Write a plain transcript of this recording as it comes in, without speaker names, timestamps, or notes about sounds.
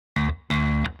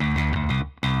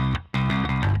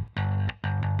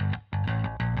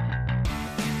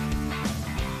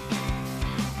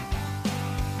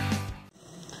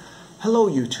Hello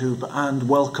YouTube and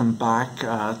welcome back.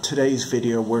 Today's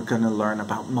video we're going to learn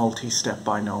about multi-step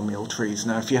binomial trees.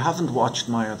 Now if you haven't watched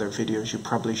my other videos you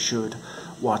probably should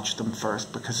watch them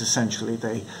first, because essentially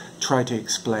they try to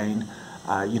explain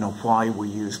why we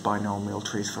use binomial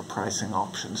trees for pricing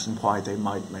options and why they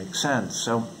might make sense.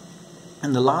 So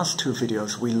in the last two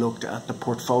videos we looked at the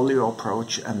portfolio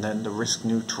approach and then the risk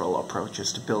neutral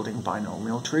approaches to building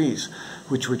binomial trees,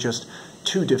 which were just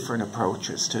two different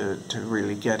approaches to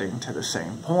really getting to the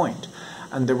same point.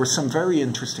 And there were some very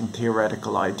interesting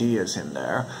theoretical ideas in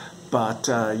there, but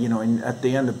at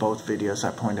the end of both videos I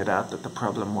pointed out that the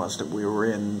problem was that we were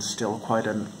in still quite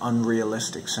an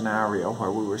unrealistic scenario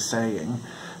where we were saying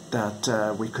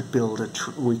that we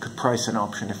could price an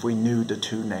option if we knew the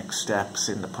two next steps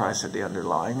in the price of the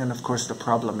underlying. And of course the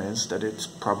problem is that it's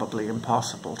probably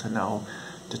impossible to know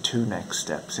the two next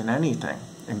steps in anything,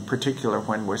 in particular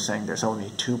when we're saying there's only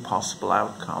two possible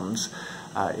outcomes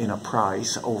in a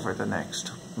price over the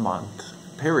next month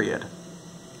period.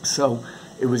 So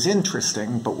it was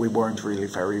interesting, but we weren't really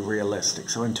very realistic.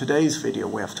 So in today's video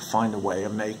we have to find a way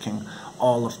of making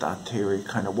all of that theory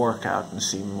kind of work out and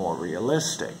seem more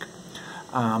realistic.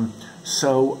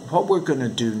 So what we're going to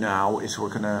do now is we're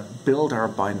going to build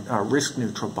our risk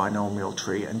neutral binomial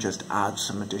tree and just add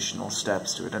some additional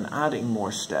steps to it. And adding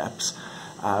more steps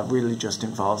really just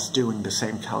involves doing the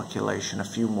same calculation a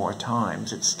few more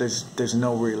times. There's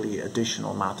no really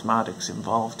additional mathematics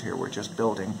involved here. We're just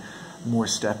building more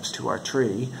steps to our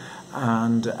tree,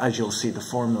 and as you'll see the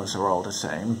formulas are all the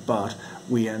same, but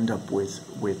we end up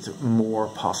with more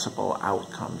possible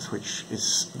outcomes, which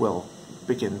will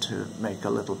begin to make a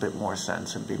little bit more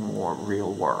sense and be more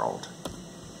real world.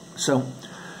 So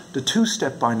the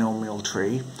two-step binomial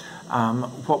tree,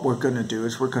 what we're going to do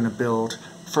is we're going to build,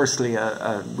 firstly,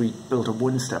 we built a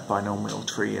one-step binomial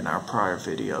tree in our prior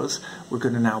videos. We're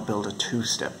going to now build a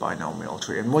two-step binomial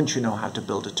tree. And once you know how to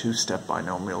build a two-step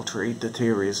binomial tree, the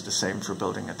theory is the same for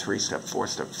building a three-step,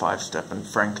 four-step, five-step, and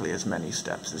frankly as many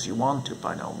steps as you want to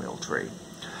binomial tree.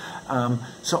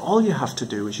 So all you have to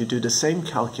do is you do the same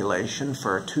calculation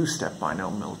for a two-step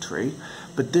binomial tree,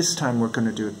 but this time we're going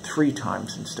to do it 3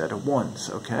 times instead of once,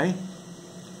 okay?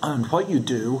 And what you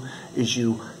do is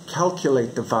you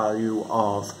calculate the value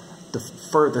of the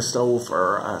furthest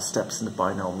over steps in the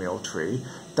binomial tree.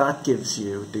 That gives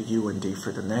you the u and d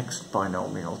for the next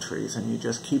binomial trees, and you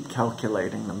just keep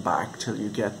calculating them back till you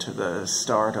get to the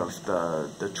start of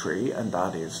the tree, and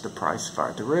that is the price of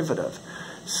our derivative.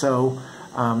 So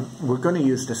we're going to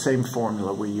use the same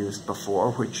formula we used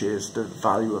before, which is the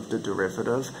value of the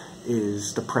derivative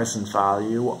is the present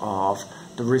value of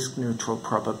the risk-neutral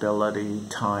probability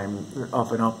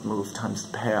of an up move times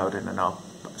the payout in an up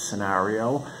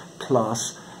scenario,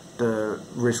 plus the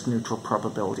risk-neutral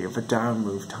probability of a down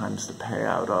move times the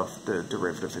payout of the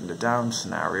derivative in the down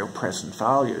scenario, present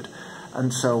valued.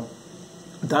 And so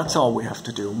that's all we have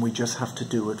to do, and we just have to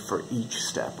do it for each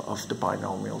step of the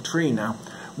binomial tree. Now,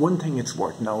 one thing it's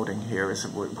worth noting here is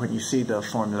that when you see the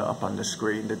formula up on the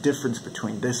screen, the difference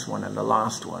between this one and the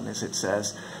last one is it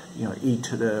says, e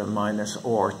to the minus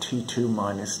or t2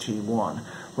 minus t1.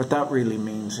 What that really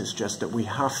means is just that we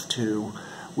have to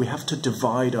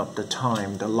divide up the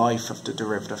time, the life of the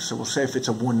derivative. So we'll say if it's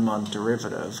a 1-month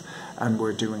derivative and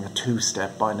we're doing a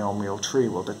two-step binomial tree,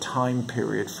 well, the time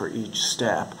period for each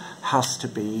step has to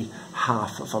be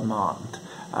half of a month.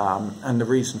 And the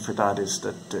reason for that is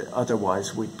that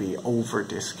otherwise we'd be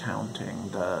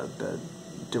over-discounting the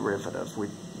derivative. We'd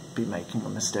be making a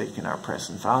mistake in our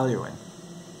present valuing.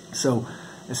 So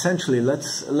essentially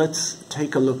let's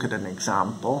take a look at an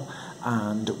example,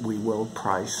 and we will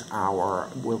price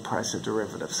a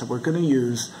derivative. So we're going to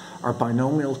use our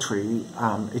binomial tree.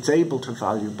 It's able to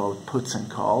value both puts and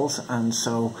calls, and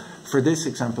so for this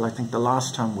example I think the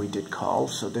last time we did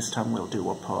calls, so this time we'll do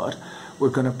a put. We're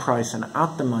going to price an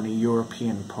at-the-money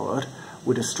European put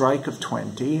with a strike of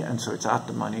 20, and so it's at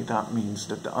the money. That means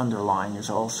that the underlying is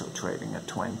also trading at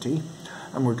 20.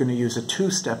 And we're going to use a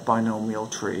two-step binomial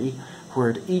tree where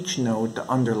at each node the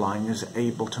underlying is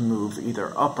able to move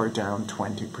either up or down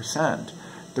 20%.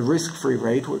 The risk-free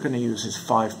rate we're going to use is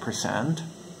 5%,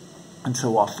 and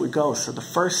so off we go. So the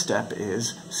first step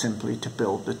is simply to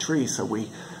build the tree. So we,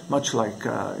 much like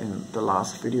in the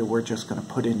last video, we're just going to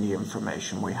put in the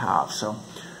information we have. So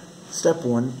step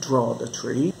 1, draw the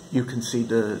tree. You can see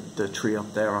the tree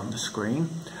up there on the screen.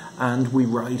 And we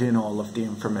write in all of the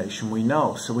information we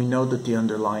know. So we know that the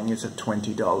underlying is at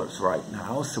 $20 right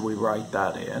now, so we write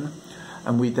that in.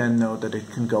 And we then know that it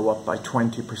can go up by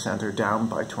 20% or down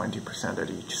by 20%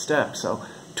 at each step. So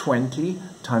 20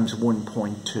 times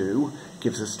 1.2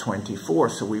 gives us 24,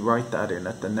 so we write that in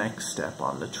at the next step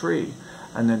on the tree.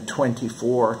 And then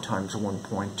 24 times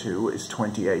 1.2 is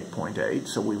 28.8.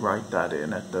 So we write that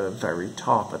in at the very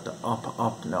top, at the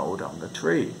up node on the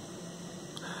tree.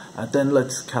 Then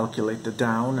let's calculate the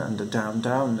down and the down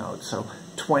node. So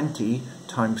 20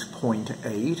 times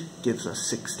 0.8 gives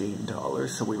us $16.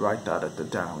 So we write that at the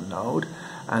down node.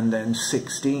 And then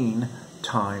 16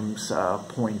 times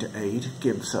 0.8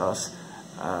 gives us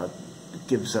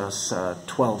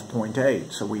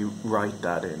 12.8. So we write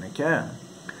that in again.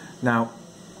 Now,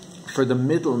 for the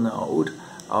middle node,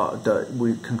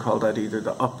 we can call that either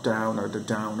the up-down or the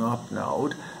down-up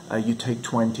node. You take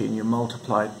 20 and you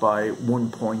multiply it by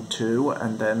 1.2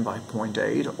 and then by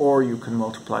 0.8, or you can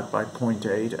multiply it by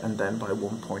 0.8 and then by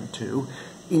 1.2.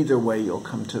 Either way, you'll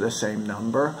come to the same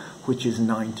number, which is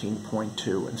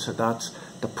 19.2, and so that's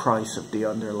the price of the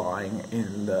underlying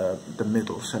in the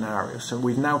middle scenario. So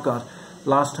we've now got,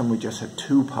 last time we just had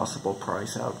 2 possible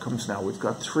price outcomes, now we've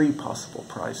got 3 possible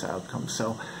price outcomes.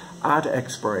 So at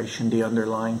expiration, the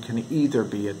underlying can either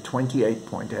be at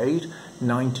 28.8,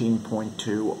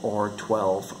 19.2, or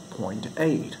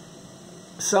 12.8.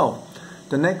 So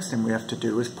the next thing we have to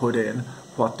do is put in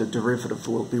what the derivative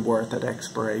will be worth at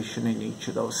expiration in each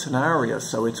of those scenarios.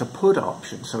 So it's a put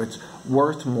option, so it's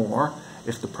worth more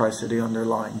if the price of the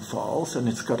underlying falls, and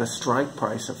it's got a strike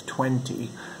price of 20,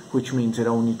 which means it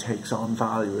only takes on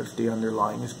value if the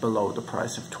underlying is below the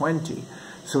price of 20.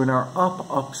 So in our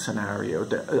up scenario,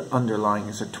 the underlying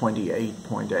is at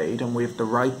 28.8, and we have the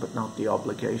right but not the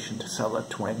obligation to sell at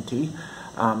 20.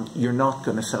 You're not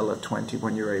going to sell at 20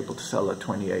 when you're able to sell at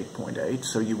 28.8,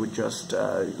 so you would just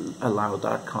allow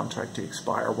that contract to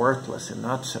expire worthless in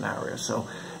that scenario. So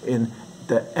in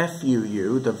the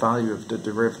FUU, the value of the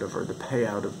derivative, or the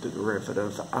payout of the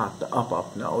derivative at the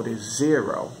up node, is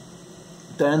 0.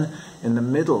 Then in the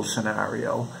middle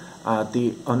scenario,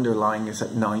 the underlying is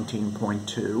at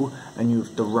 19.2, and you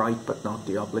have the right but not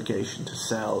the obligation to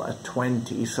sell at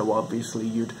 20, so obviously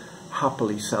you'd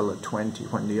happily sell at 20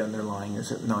 when the underlying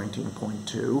is at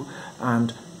 19.2,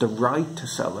 and the right to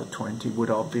sell at 20 would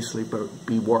obviously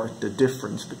be worth the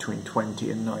difference between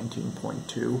 20 and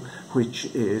 19.2, which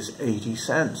is 80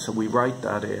 cents. So we write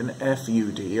that in,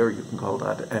 FUD, or you can call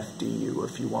that FDU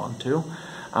if you want to,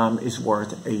 is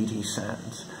worth 80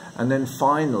 cents. And then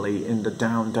finally, in the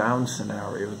down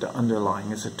scenario, the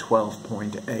underlying is at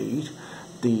 12.8.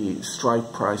 The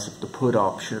strike price of the put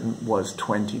option was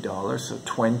 $20, so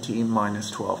 20 minus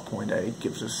 12.8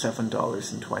 gives us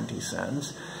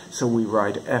 $7.20. So we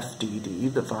write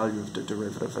FDD, the value of the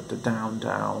derivative at the down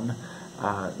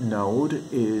node,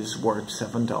 is worth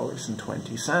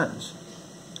 $7.20.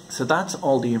 So that's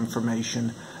all the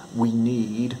information we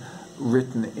need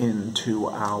written into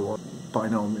our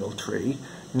binomial tree.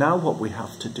 Now what we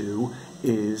have to do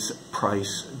is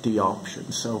price the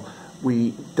option. So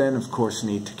we then, of course,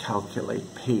 need to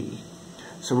calculate P.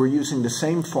 So we're using the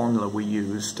same formula we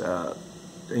used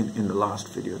in the last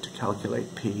video to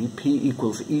calculate P. P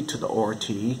equals e to the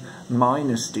RT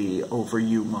minus D over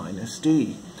U minus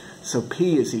D. So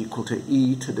P is equal to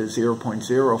e to the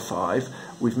 0.05.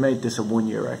 We've made this a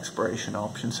 1-year expiration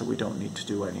option, so we don't need to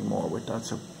do any more with that.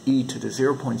 So e to the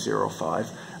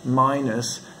 0.05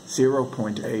 minus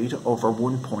 0.8 over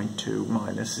 1.2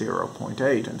 minus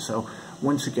 0.8. And so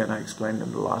once again, I explained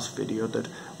in the last video that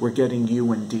we're getting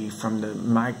U and D from the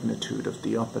magnitude of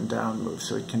the up and down move.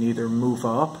 So it can either move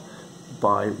up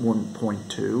by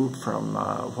 1.2 from,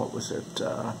 what was it,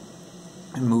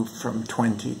 it moved from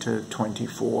 20 to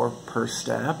 24 per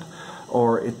step,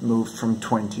 or it moved from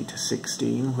 20 to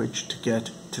 16, which to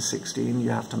get to 16 you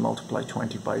have to multiply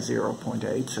 20 by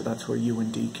 0.8, so that's where U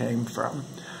and D came from.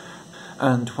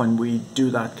 And when we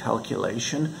do that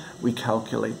calculation, we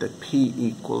calculate that P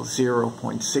equals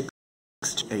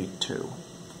 0.682.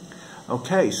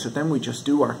 Okay, so then we just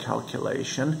do our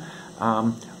calculation.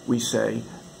 We say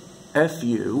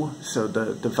FU, so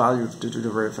the value of the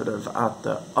derivative at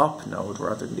the up node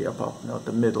rather than the up node,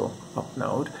 the middle up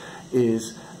node,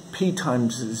 is P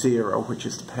times 0, which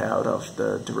is the payout of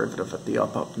the derivative at the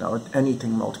up node.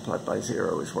 Anything multiplied by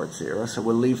 0 is worth 0, so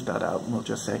we'll leave that out and we'll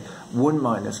just say 1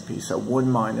 minus P, so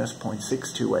 1 minus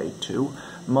 0.6282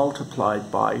 multiplied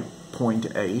by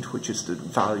 0.8, which is the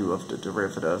value of the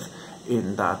derivative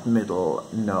in that middle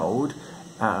node,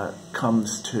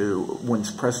 comes to,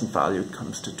 one's present value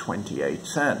comes to 28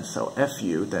 cents. So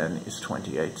FU then is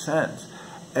 28 cents.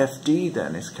 FD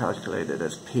then is calculated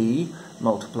as P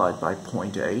multiplied by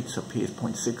 0.8, so P is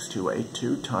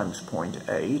 0.6282 times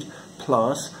 0.8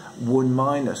 plus 1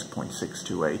 minus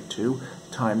 0.6282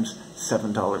 times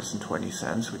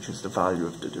 $7.20, which is the value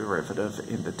of the derivative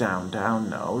in the down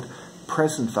node,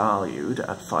 present valued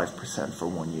at 5% for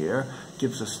 1 year,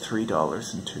 gives us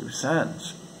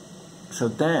 $3.02. So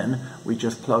then we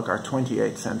just plug our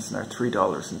 28 cents and our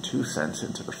 $3.02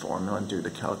 into the formula and do the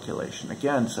calculation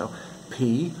again. So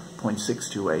P,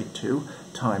 0.6282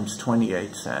 times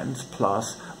 28 cents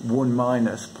plus 1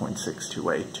 minus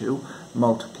 0.6282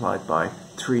 multiplied by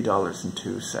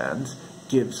 $3.02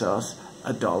 gives us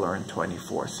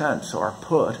 $1.24. So our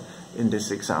put in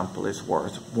this example is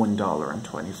worth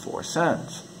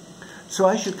 $1.24. So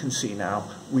as you can see now,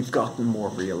 we've gotten more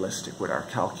realistic with our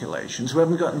calculations. We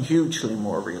haven't gotten hugely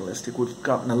more realistic. We've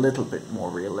gotten a little bit more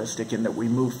realistic in that we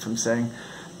moved from saying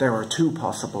there are 2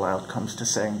 possible outcomes to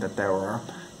saying that there are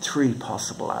 3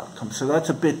 possible outcomes. So that's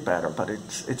a bit better, but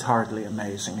it's hardly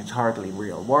amazing. It's hardly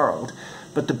real world.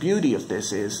 But the beauty of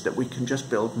this is that we can just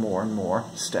build more and more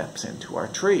steps into our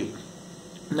tree.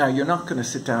 Now, you're not going to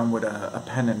sit down with a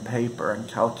pen and paper and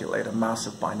calculate a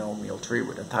massive binomial tree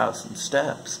with 1,000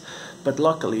 steps. But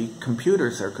luckily,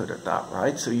 computers are good at that,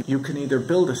 right? So you can either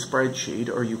build a spreadsheet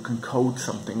or you can code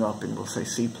something up in, we'll say,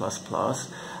 C++,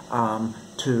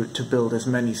 to build as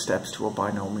many steps to a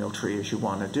binomial tree as you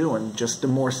want to do. And just the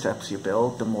more steps you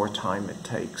build, the more time it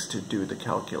takes to do the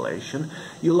calculation.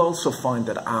 You'll also find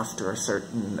that after a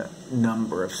certain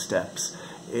number of steps,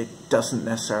 it doesn't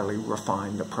necessarily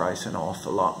refine the price an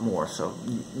awful lot more, so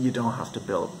you don't have to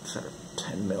build sort of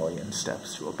 10 million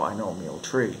steps to a binomial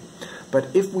tree.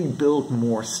 But if we build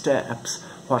more steps,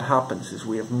 what happens is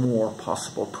we have more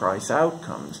possible price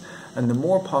outcomes. And the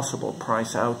more possible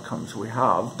price outcomes we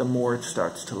have, the more it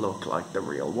starts to look like the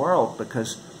real world.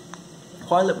 Because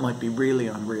while it might be really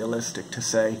unrealistic to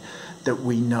say that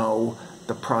we know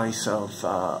the price of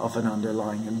an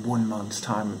underlying in 1 month's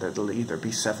time, that it'll either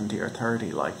be 70 or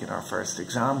 30 like in our first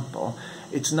example,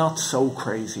 it's not so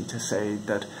crazy to say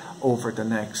that over the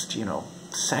next,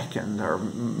 second or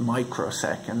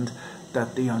microsecond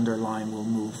that the underlying will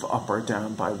move up or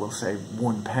down by, we'll say,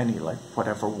 1 penny, like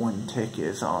whatever 1 tick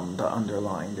is on the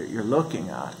underlying that you're looking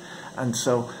at. And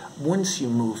so once you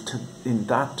move in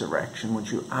that direction,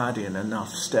 once you add in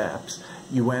enough steps,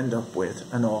 you end up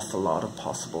with an awful lot of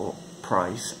possible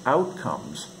price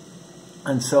outcomes.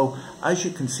 And so as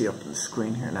you can see up on the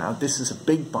screen here now, this is a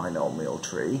big binomial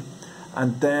tree,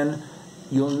 and then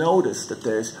you'll notice that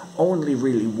there's only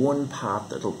really one path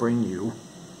that'll bring you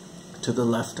to the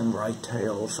left and right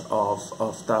tails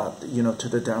of that, to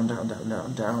the down, down, down,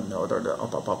 down, down node, or the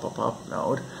up, up, up, up, up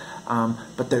node.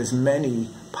 But there's many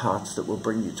paths that will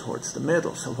bring you towards the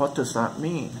middle. So what does that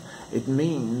mean? It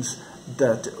means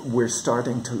that we're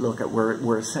starting to look at,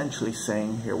 we're essentially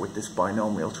saying here with this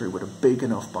binomial tree, with a big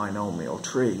enough binomial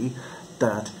tree,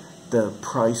 that the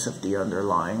price of the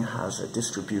underlying has a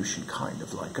distribution kind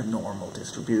of like a normal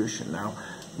distribution. Now,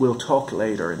 we'll talk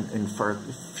later in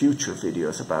future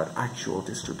videos about actual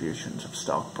distributions of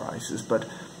stock prices, but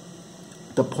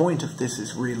the point of this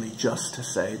is really just to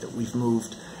say that we've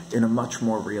moved in a much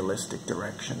more realistic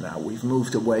direction now. We've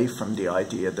moved away from the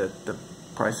idea that the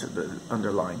price of the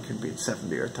underlying can be at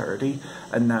 70 or 30,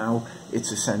 and now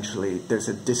it's essentially, there's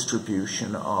a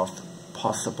distribution of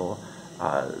possible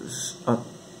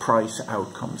price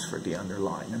outcomes for the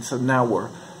underlying. And so now we're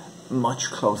much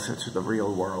closer to the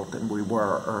real world than we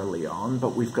were early on,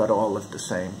 but we've got all of the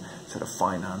same sort of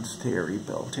finance theory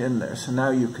built in there. So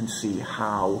now you can see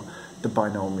how the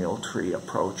binomial tree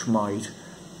approach might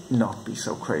not be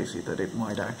so crazy, that it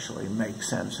might actually make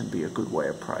sense and be a good way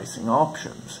of pricing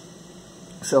options.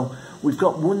 So we've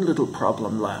got one little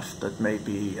problem left that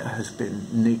maybe has been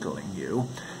niggling you,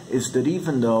 is that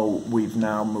even though we've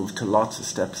now moved to lots of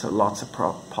steps, so lots of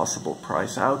possible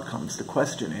price outcomes, the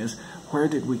question is, where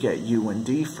did we get U and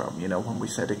D from? When we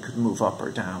said it could move up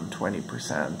or down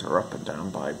 20% or up and down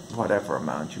by whatever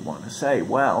amount you want to say.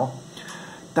 Well,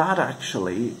 that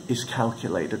actually is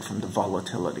calculated from the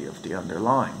volatility of the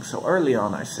underlying. So early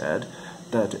on I said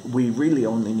that we really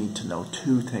only need to know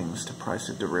 2 things to price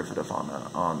a derivative on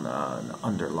an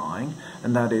underlying,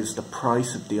 and that is the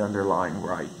price of the underlying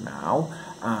right now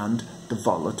and the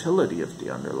volatility of the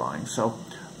underlying. So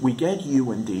we get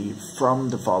U and D from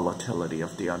the volatility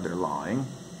of the underlying,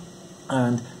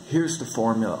 and here's the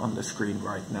formula on the screen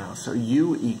right now. So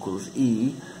U equals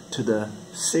E to the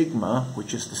sigma,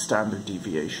 which is the standard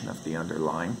deviation of the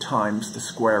underlying, times the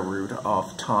square root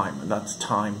of time, and that's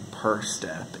time per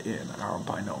step in our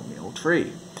binomial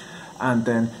tree. And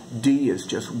then D is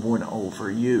just 1 over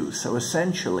U. So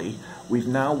essentially, we've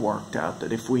now worked out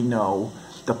that if we know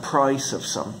the price of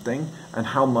something and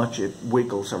how much it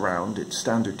wiggles around its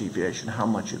standard deviation, how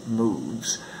much it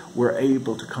moves, we're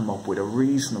able to come up with a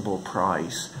reasonable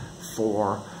price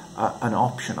for an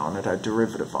option on it, a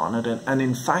derivative on it. And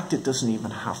in fact, it doesn't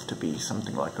even have to be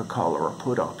something like a call or a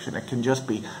put option. It can just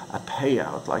be a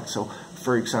payout. Like, so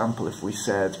For example, if we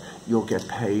said you'll get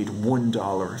paid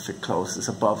 $1 if it closes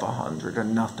above 100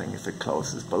 and nothing if it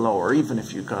closes below, or even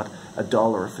if you got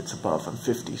 $1 if it's above and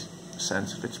 50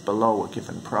 cents if it's below a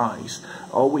given price,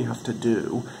 all we have to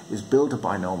do is build a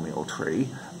binomial tree,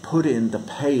 put in the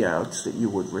payouts that you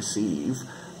would receive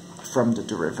from the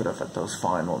derivative at those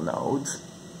final nodes,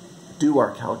 do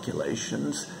our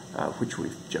calculations, which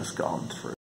we've just gone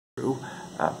through,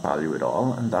 value it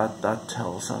all, and that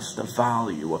tells us the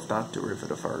value of that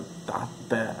derivative or that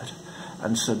bet.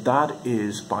 And so that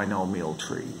is binomial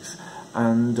trees.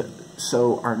 And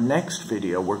so our next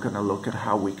video, we're going to look at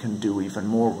how we can do even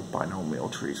more with binomial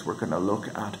trees. We're going to look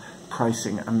at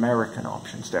pricing American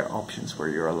options. They're options where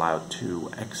you're allowed to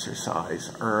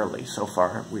exercise early. So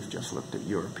far, we've just looked at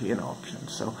European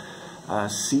options. So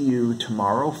see you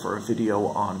tomorrow for a video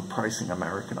on pricing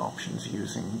American options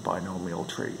using binomial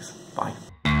trees. Bye.